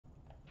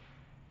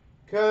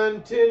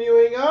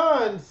Continuing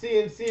on,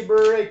 CNC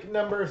break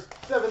number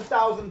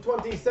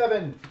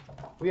 7027.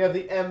 We have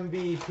the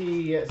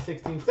MVP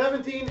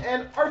 1617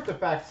 and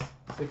Artifacts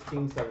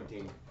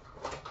 1617.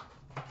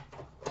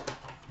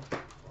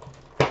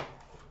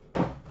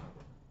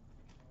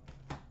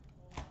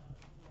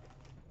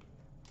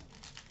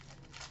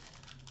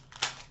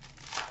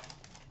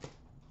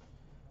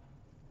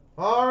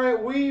 All right,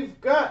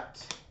 we've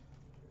got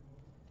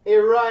a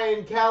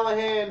Ryan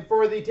Callahan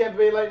for the Tampa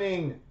Bay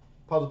Lightning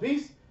puzzle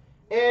piece,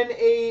 and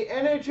a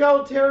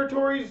NHL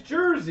Territories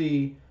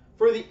jersey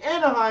for the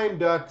Anaheim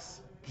Ducks,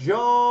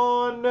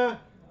 John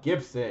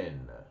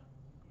Gibson.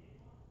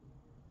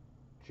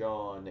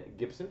 John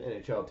Gibson,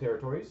 NHL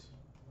Territories.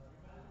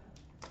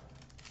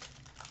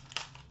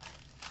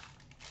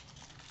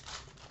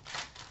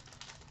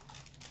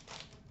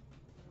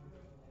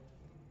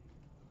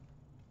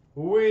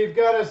 We've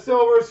got a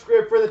silver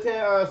script for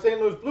the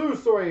St. Louis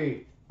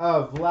Blues,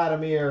 of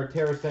Vladimir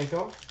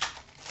Tarasenko.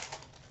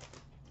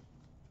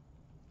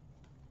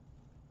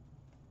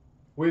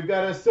 We've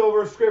got a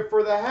silver script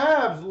for the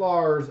Habs,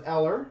 Lars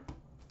Eller.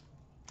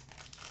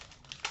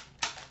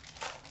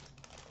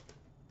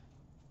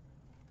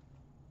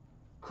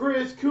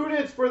 Chris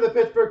Kunitz for the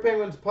Pittsburgh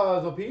Penguins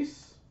puzzle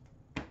piece.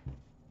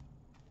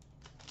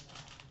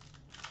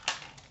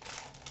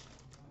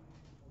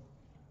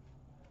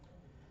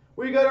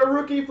 We got a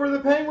rookie for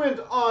the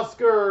Penguins,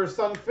 Oscar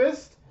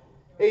Sundqvist.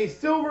 A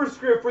silver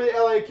script for the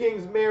LA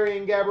Kings,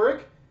 Marian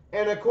Gaborik.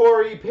 And a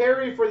Corey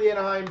Perry for the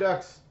Anaheim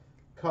Ducks,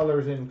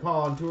 colors and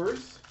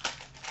contours.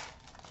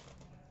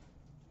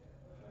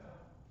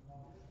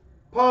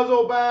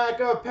 Puzzle back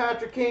of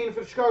Patrick Kane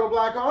for the Chicago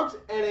Blackhawks.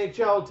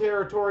 NHL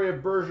Territory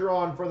of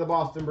Bergeron for the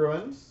Boston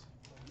Bruins.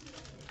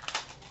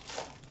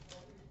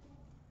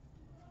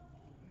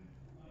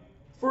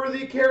 For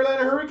the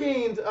Carolina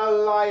Hurricanes,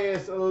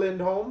 Elias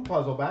Lindholm,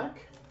 puzzle back.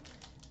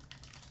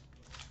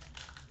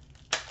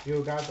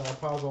 You got the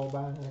puzzle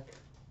back.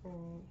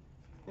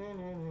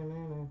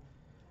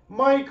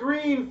 Mike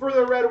Green for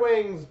the Red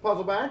Wings,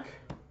 puzzle back.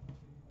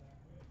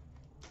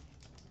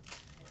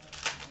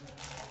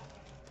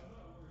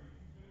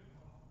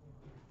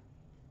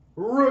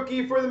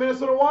 Rookie for the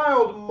Minnesota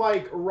Wild,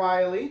 Mike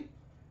Riley.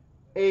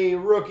 A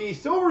rookie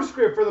silver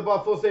script for the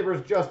Buffalo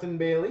Sabres, Justin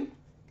Bailey.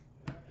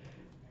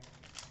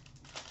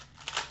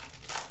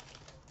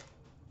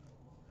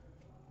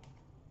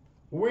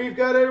 We've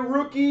got a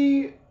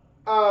rookie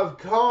of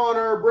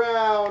Connor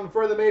Brown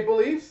for the Maple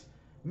Leafs.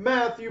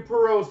 Matthew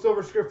Perreault,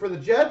 silver script for the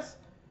Jets.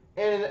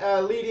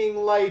 And leading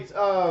lights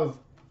of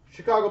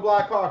Chicago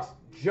Blackhawks,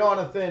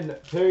 Jonathan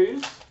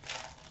Toews.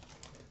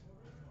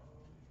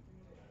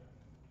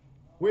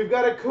 We've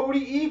got a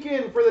Cody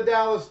Eakin for the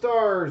Dallas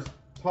Stars,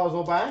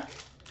 puzzle back.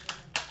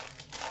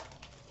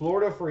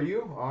 Florida for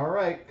you. All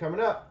right, coming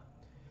up.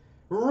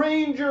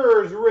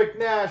 Rangers, Rick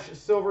Nash,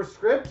 silver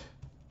script.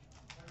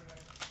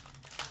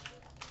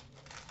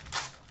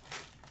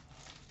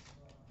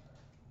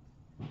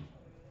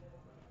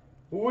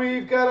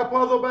 We've got a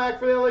puzzle back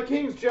for the LA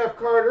Kings, Jeff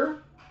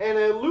Carter. And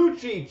a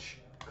Lucic,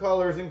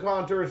 colors and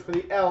contours for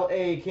the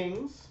LA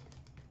Kings.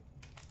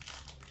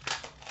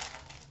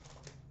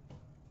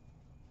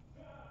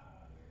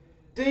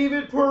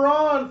 David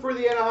Perron for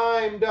the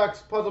Anaheim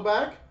Ducks, puzzle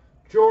back.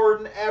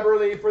 Jordan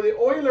Eberle for the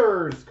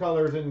Oilers,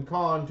 colors and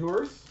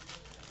contours.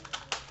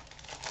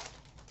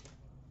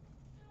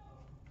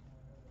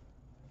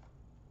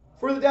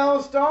 For the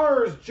Dallas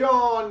Stars,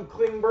 John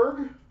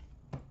Klingberg.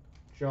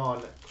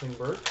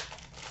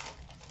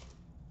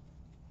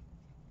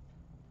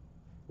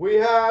 We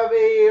have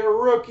a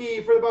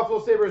rookie for the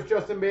Buffalo Sabres,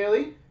 Justin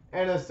Bailey.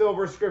 And a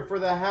silver script for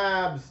the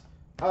Habs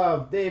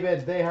of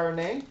David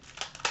Desharnais.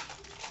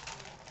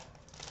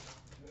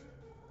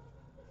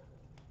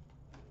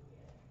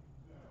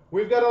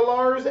 We've got a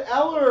Lars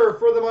Eller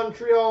for the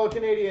Montreal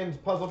Canadiens,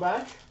 puzzle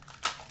back.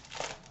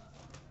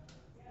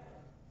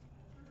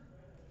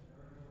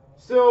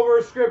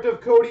 Silver script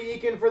of Cody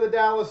Eakin for the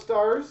Dallas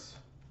Stars.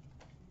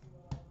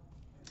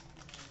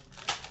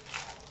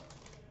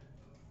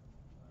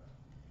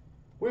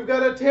 We've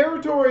got a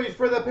Territories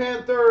for the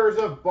Panthers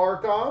of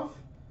Barkov.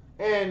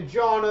 And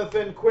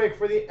Jonathan Quick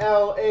for the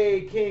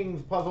LA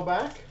Kings, puzzle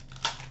back.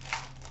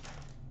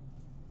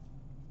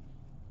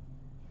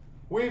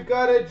 We've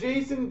got a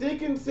Jason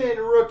Dickinson,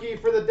 rookie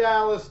for the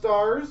Dallas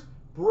Stars.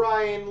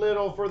 Brian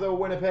Little for the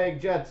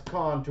Winnipeg Jets,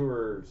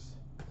 contours.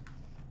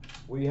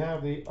 We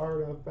have the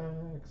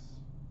artifacts.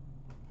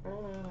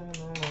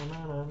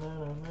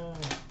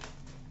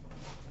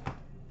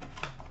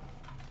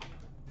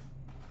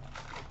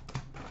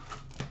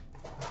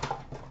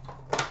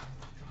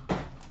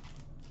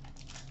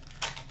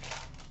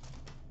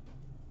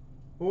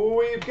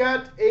 We've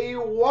got a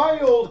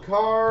wild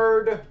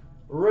card.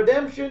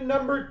 Redemption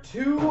number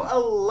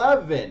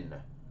 211.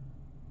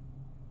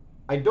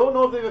 I don't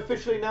know if they've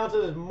officially announced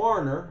it as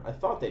Marner. I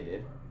thought they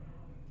did.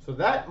 So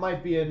that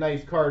might be a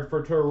nice card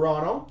for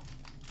Toronto.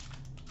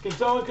 Can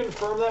someone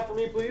confirm that for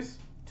me, please?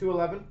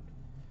 211.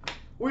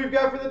 We've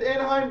got for the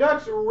Anaheim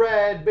Ducks,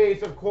 red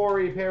base of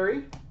Corey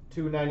Perry,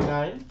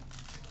 $2.99.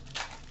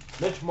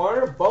 Mitch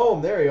Marner, boom,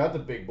 there you go, that's a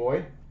big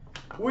boy.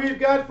 We've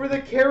got for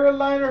the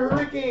Carolina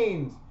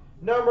Hurricanes,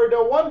 number to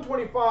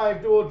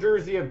 125 dual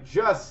jersey of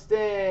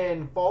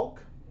Justin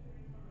Falk.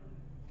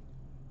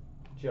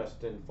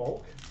 Justin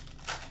Falk.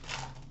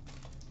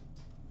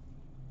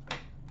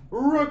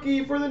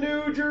 Rookie for the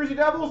New Jersey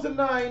Devils at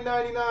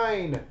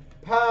 $9.99,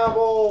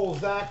 Pavel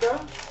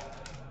Zacha.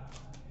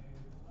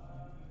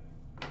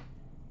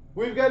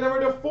 We've got number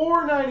to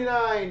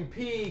 499,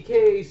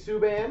 PK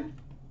Subban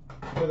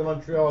for the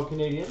Montreal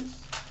Canadiens.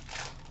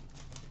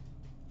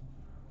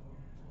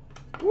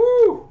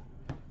 Woo!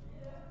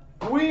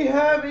 We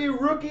have a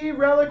rookie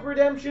relic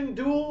redemption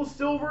dual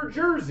silver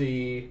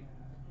jersey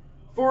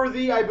for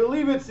the, I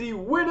believe it's the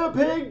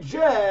Winnipeg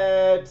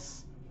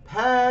Jets,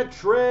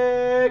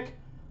 Patrick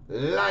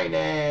Laine.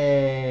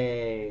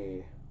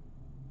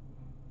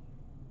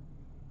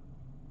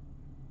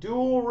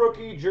 Dual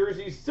rookie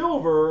jersey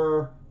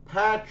silver,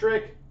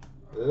 Patrick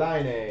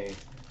Laine.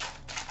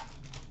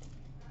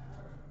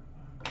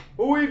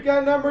 We've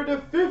got number to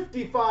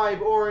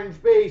 55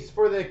 orange base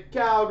for the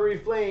Calgary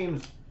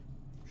Flames,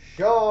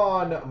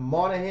 Sean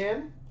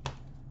Monahan.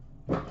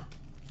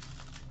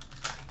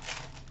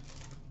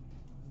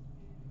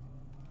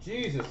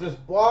 Jesus, this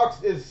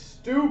box is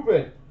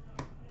stupid.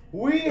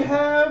 We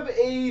have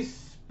a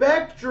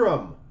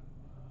Spectrum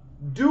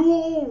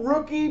dual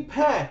rookie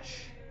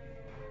patch.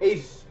 A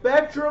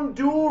Spectrum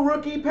dual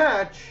rookie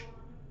patch.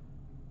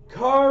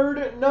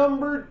 Card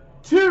number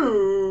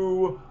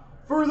 2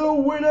 for the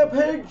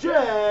Winnipeg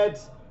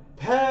Jets,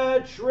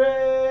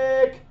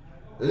 Patrick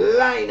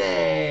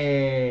Laine.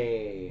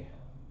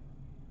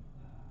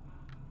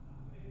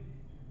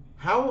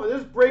 How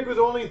this break was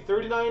only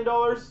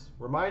 $39?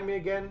 Remind me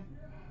again.